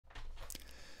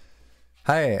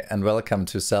Hi, and welcome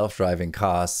to Self-Driving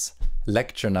Cars,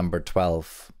 lecture number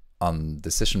 12 on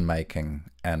decision making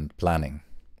and planning.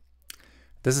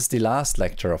 This is the last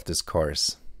lecture of this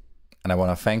course, and I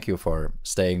want to thank you for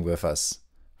staying with us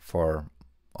for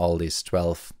all these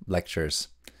 12 lectures.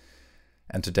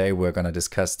 And today we're going to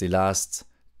discuss the last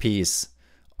piece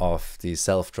of the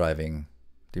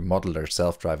modular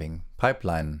self-driving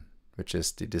pipeline, which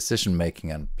is the decision making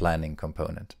and planning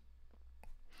component.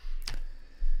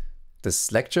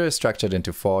 This lecture is structured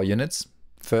into 4 units.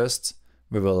 First,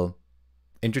 we will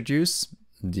introduce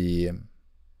the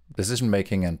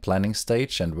decision-making and planning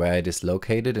stage and where it is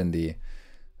located in the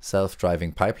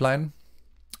self-driving pipeline.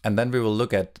 And then we will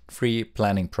look at 3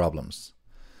 planning problems.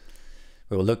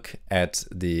 We will look at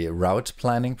the route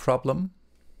planning problem.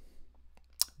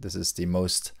 This is the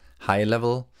most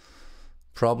high-level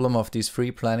problem of these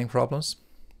 3 planning problems,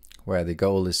 where the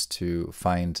goal is to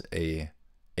find a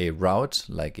route,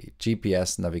 like a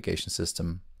GPS navigation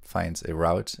system finds a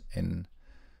route in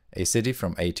a city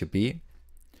from A to B.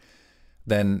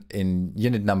 Then in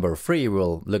unit number 3,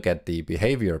 we'll look at the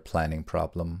behavior planning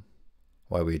problem,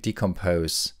 where we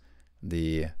decompose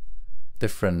the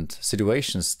different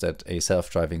situations that a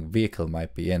self-driving vehicle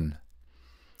might be in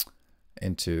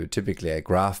into typically a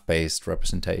graph-based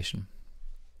representation.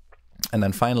 And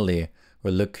then finally,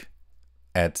 we'll look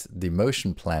at the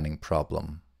motion planning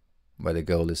problem, where the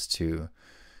goal is to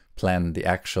plan the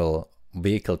actual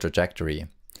vehicle trajectory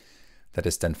that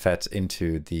is then fed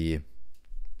into the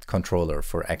controller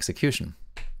for execution.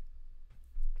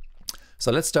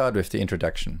 So let's start with the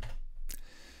introduction.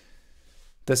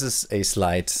 This is a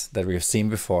slide that we've seen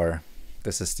before.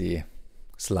 This is the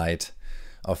slide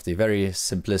of the very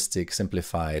simplistic,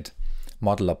 simplified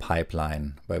modular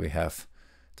pipeline, where we have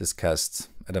discussed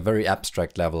at a very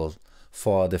abstract level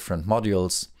 4 different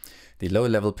modules: the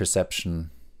low-level perception,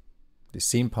 the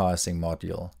scene parsing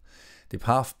module, the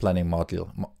path planning module,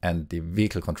 and the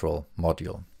vehicle control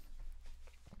module.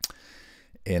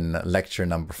 In lecture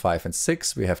number 5 and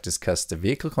 6, we have discussed the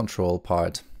vehicle control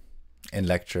part. In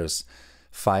lectures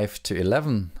 5 to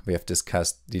 11, we have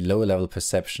discussed the low-level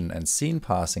perception and scene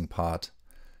parsing part.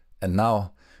 And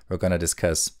now we're going to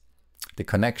discuss the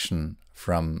connection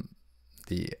from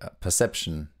the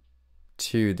perception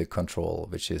to the control,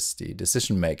 which is the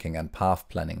decision making and path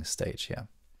planning stage here.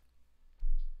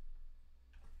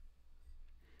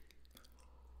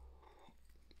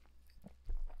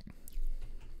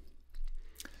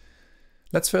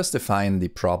 Let's first define the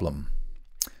problem.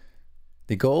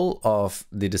 The goal of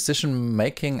the decision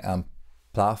making and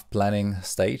path planning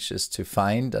stage is to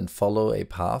find and follow a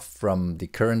path from the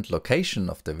current location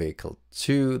of the vehicle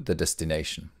to the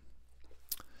destination.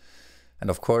 And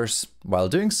of course, while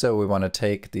doing so, we want to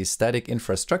take the static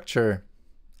infrastructure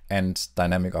and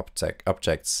dynamic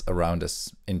objects around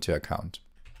us into account.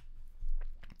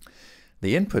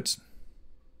 The input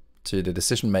to the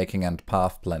decision-making and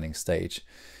path planning stage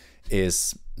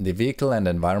is the vehicle and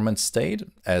environment state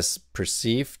as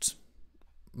perceived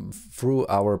through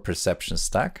our perception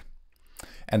stack.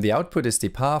 And the output is the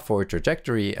path or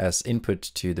trajectory as input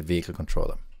to the vehicle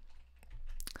controller.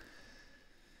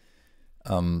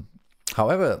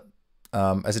 However,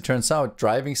 as it turns out,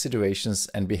 driving situations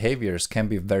and behaviors can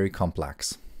be very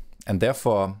complex, and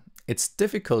therefore it's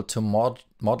difficult to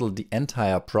model the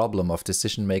entire problem of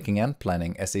decision making and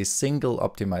planning as a single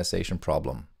optimization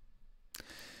problem.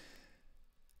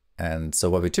 And so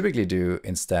what we typically do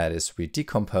instead is we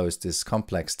decompose this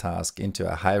complex task into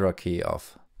a hierarchy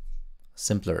of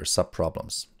simpler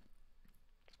subproblems.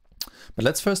 But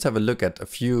let's first have a look at a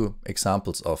few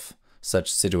examples of such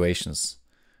situations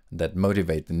that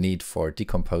motivate the need for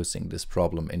decomposing this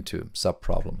problem into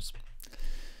subproblems.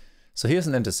 So here's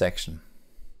an intersection.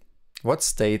 What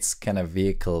states can a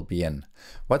vehicle be in?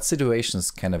 What situations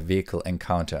can a vehicle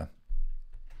encounter?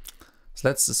 So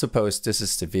let's suppose this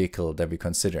is the vehicle that we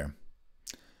consider.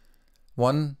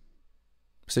 One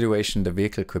situation the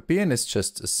vehicle could be in is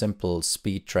just a simple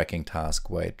speed tracking task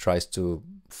where it tries to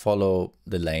follow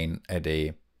the lane at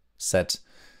a set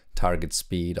target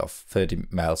speed of 30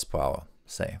 miles per hour.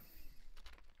 Say.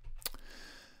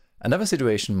 Another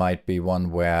situation might be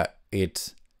one where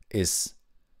it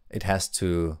has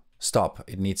to stop.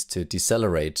 It needs to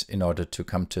decelerate in order to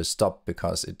come to a stop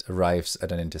because it arrives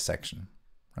at an intersection,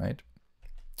 right?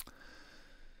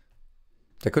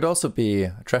 There could also be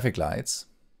traffic lights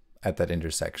at that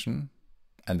intersection,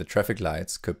 and the traffic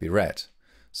lights could be red.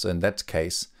 So in that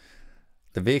case,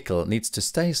 the vehicle needs to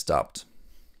stay stopped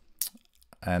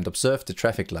and observe the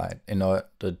traffic light in order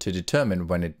to determine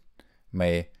when it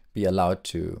may be allowed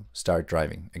to start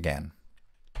driving again.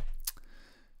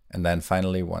 And then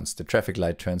finally, once the traffic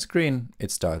light turns green, it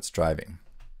starts driving.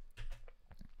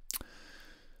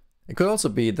 It could also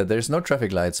be that there's no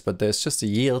traffic lights, but there's just a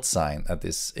yield sign at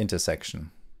this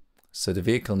intersection. So the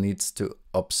vehicle needs to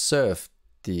observe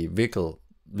the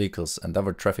vehicles and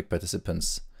other traffic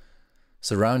participants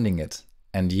surrounding it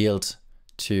and yield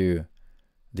to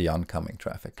the oncoming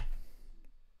traffic.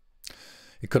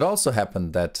 It could also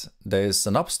happen that there is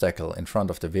an obstacle in front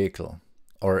of the vehicle,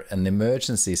 or an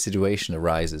emergency situation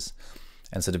arises,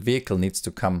 and so the vehicle needs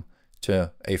to come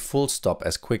to a full stop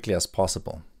as quickly as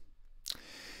possible.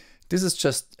 This is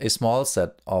just a small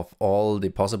set of all the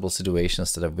possible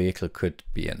situations that a vehicle could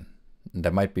be in. And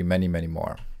there might be many, many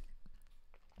more.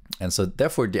 And so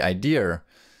therefore the idea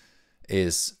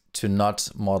is to not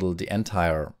model the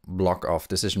entire block of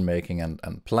decision making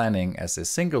and planning as a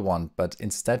single one, but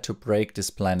instead to break this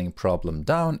planning problem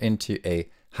down into a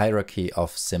hierarchy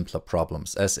of simpler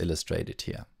problems, as illustrated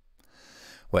here,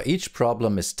 where each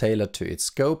problem is tailored to its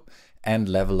scope and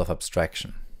level of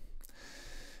abstraction.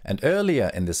 And earlier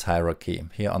in this hierarchy,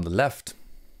 here on the left,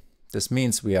 this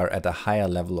means we are at a higher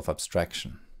level of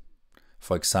abstraction.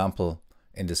 For example,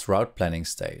 in this route planning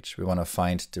stage, we want to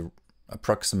find the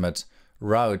approximate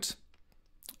route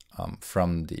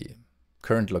from the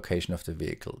current location of the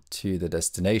vehicle to the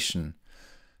destination,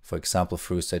 for example,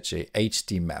 through such a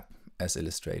HD map as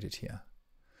illustrated here.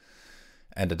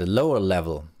 And at a lower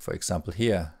level, for example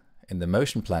here in the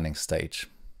motion planning stage,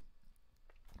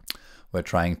 we're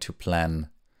trying to plan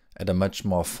at a much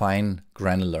more fine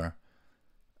granular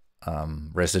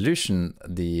resolution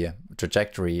the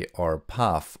trajectory or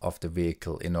path of the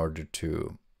vehicle in order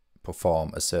to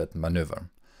perform a certain maneuver.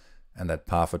 And that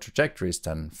path or trajectory is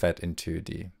then fed into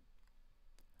the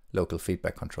local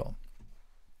feedback control.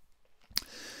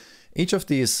 Each of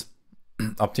these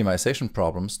optimization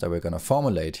problems that we're going to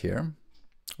formulate here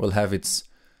will have its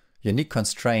unique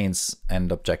constraints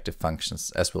and objective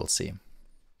functions, as we'll see.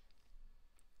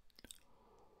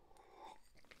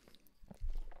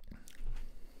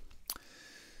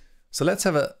 So let's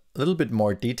have a little bit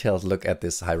more detailed look at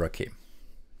this hierarchy.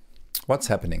 What's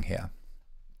happening here?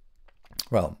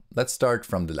 Well, let's start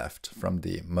from the left, from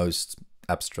the most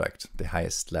abstract, the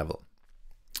highest level.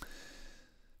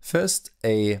 First,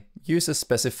 a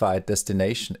user-specified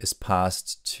destination is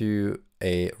passed to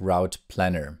a route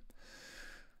planner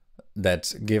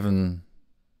that, given,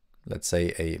 let's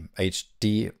say, a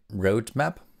HD road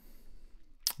map,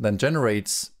 then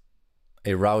generates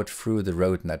a route through the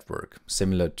road network,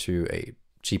 similar to a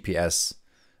GPS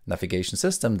navigation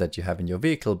system that you have in your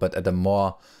vehicle, but at a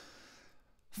more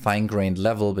fine-grained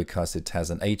level because it has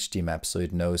an HD map, so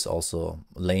it knows also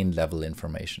lane level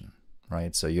information,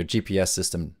 right? So your GPS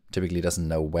system typically doesn't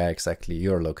know where exactly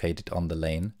you're located on the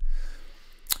lane.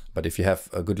 But if you have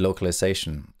a good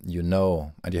localization, you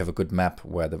know, and you have a good map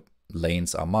where the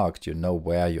lanes are marked, you know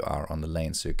where you are on the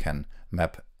lane, so you can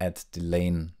map at the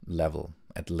lane level,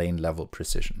 at lane level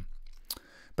precision.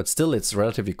 But still it's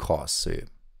relatively coarse, so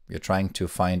you're trying to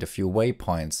find a few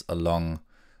waypoints along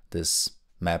this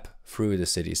map through the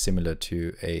city, similar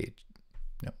to a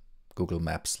Google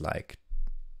Maps like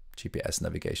GPS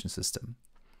navigation system.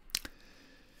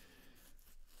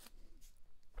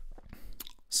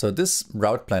 So this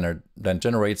route planner then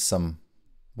generates some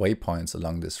waypoints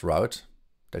along this route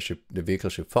that the vehicle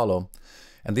should follow,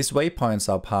 and these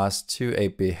waypoints are passed to a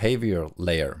behavior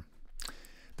layer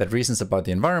that reasons about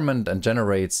the environment and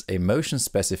generates a motion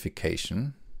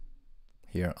specification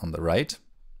here on the right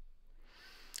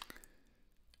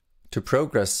to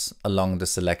progress along the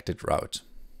selected route.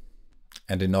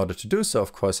 And in order to do so,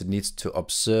 of course, it needs to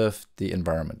observe the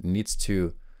environment. It needs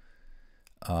to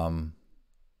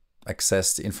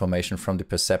access the information from the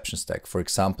perception stack. For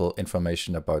example,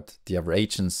 information about the other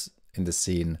agents in the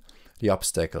scene, the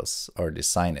obstacles, or the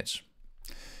signage.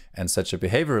 And such a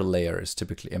behavioral layer is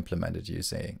typically implemented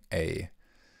using a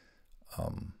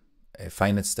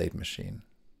finite state machine.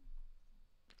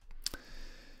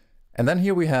 And then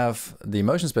here we have the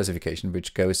motion specification,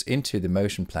 which goes into the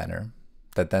motion planner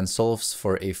that then solves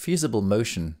for a feasible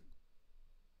motion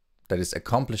that is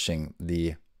accomplishing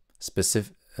the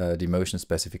motion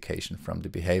specification from the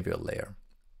behavioral layer.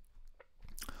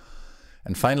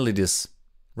 And finally, this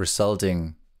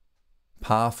resulting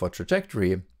path or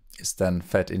trajectory is then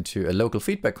fed into a local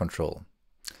feedback control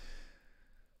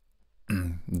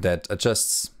that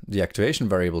adjusts the actuation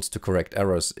variables to correct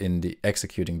errors in the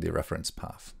executing the reference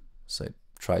path. So it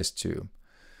tries to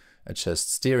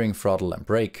adjust steering, throttle, and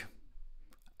brake,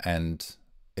 and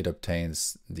it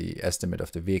obtains the estimate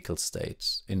of the vehicle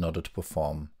state in order to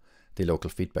perform the local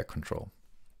feedback control.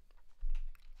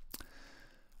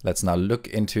 Let's now look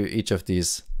into each of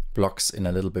these blocks in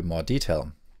a little bit more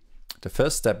detail. The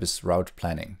first step is route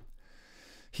planning.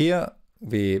 Here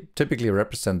we typically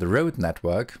represent the road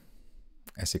network,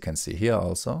 as you can see here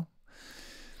also,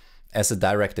 as a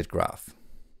directed graph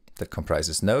that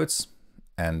comprises nodes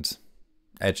and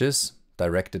edges,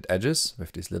 directed edges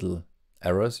with these little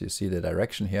arrows. You see the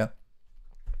direction here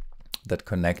that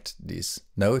connect these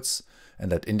nodes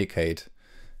and that indicate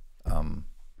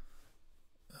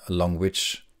along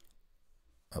which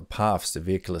paths the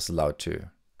vehicle is allowed to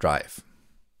drive.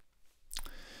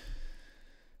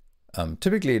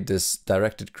 Typically, this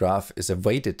directed graph is a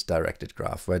weighted directed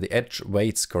graph where the edge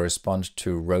weights correspond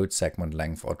to road segment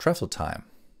length or travel time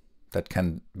that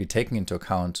can be taken into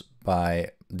account by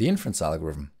the inference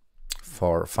algorithm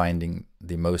for finding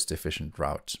the most efficient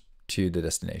route to the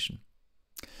destination.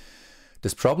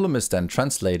 This problem is then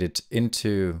translated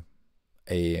into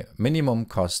a minimum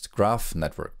cost graph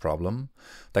network problem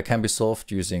that can be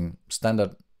solved using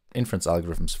standard inference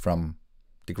algorithms from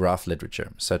the graph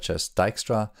literature, such as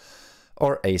Dijkstra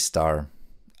or A-star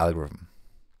algorithm.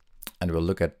 And we'll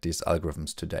look at these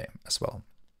algorithms today as well.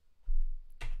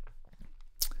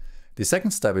 The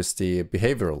second step is the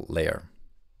behavioral layer.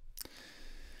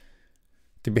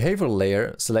 The behavioral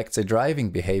layer selects a driving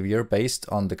behavior based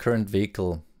on the current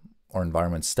vehicle or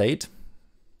environment state.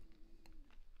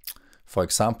 For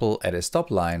example, at a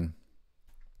stop line,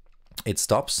 it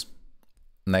stops.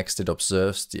 Next, it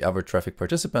observes the other traffic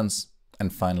participants.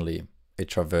 And finally, it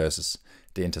traverses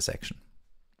the intersection.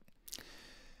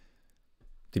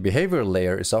 The behavioral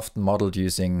layer is often modeled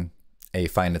using a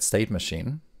finite state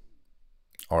machine,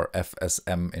 or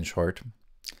FSM in short,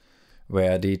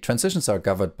 where the transitions are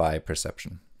governed by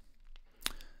perception.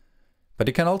 But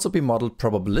it can also be modeled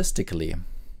probabilistically,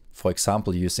 for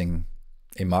example, using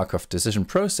a Markov decision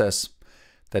process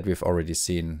that we've already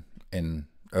seen in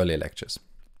earlier lectures.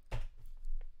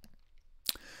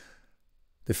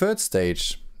 The third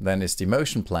stage then is the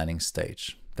motion planning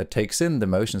stage that takes in the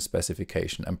motion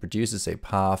specification and produces a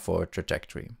path or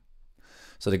trajectory.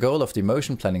 So the goal of the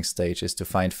motion planning stage is to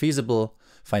find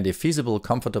a feasible,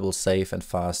 comfortable, safe and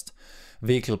fast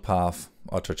vehicle path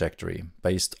or trajectory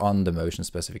based on the motion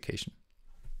specification.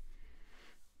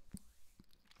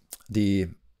 The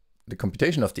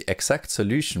computation of the exact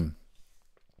solution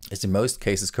is in most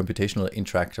cases computationally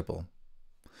intractable.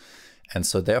 And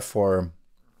so therefore,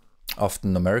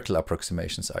 often numerical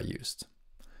approximations are used.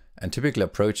 And typical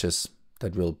approaches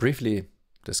that we'll briefly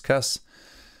discuss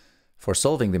for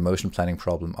solving the motion planning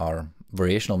problem are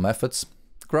variational methods,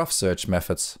 graph search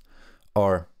methods,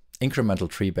 or incremental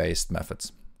tree-based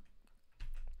methods.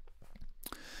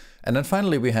 And then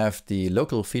finally, we have the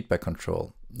local feedback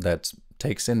control that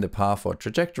takes in the path or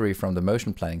trajectory from the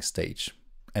motion planning stage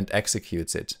and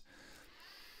executes it.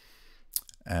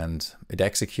 And it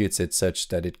executes it such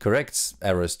that it corrects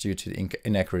errors due to the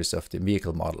inaccuracy of the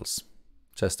vehicle models,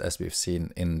 just as we've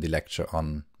seen in the lecture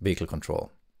on vehicle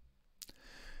control.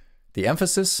 The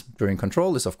emphasis during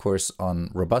control is, of course, on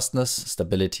robustness,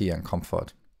 stability, and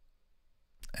comfort.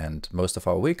 And most of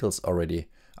our vehicles already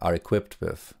are equipped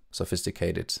with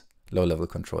sophisticated low-level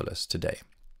controllers today.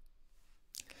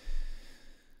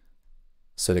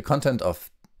 So the content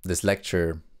of this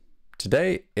lecture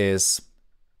today is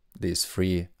these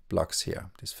 3 blocks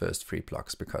here, these first 3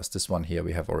 blocks, because this one here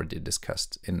we have already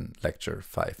discussed in lecture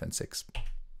 5 and 6.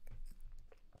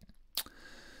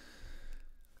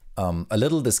 A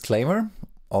little disclaimer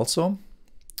also.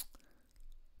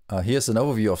 Here's an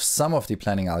overview of some of the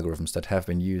planning algorithms that have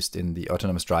been used in the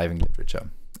autonomous driving literature.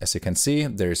 As you can see,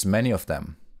 there's many of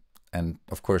them. And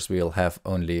of course, we'll have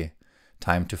only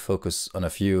time to focus on a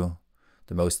few,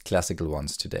 the most classical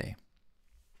ones today.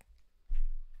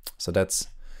 So that's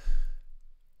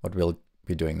what we'll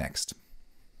be doing next.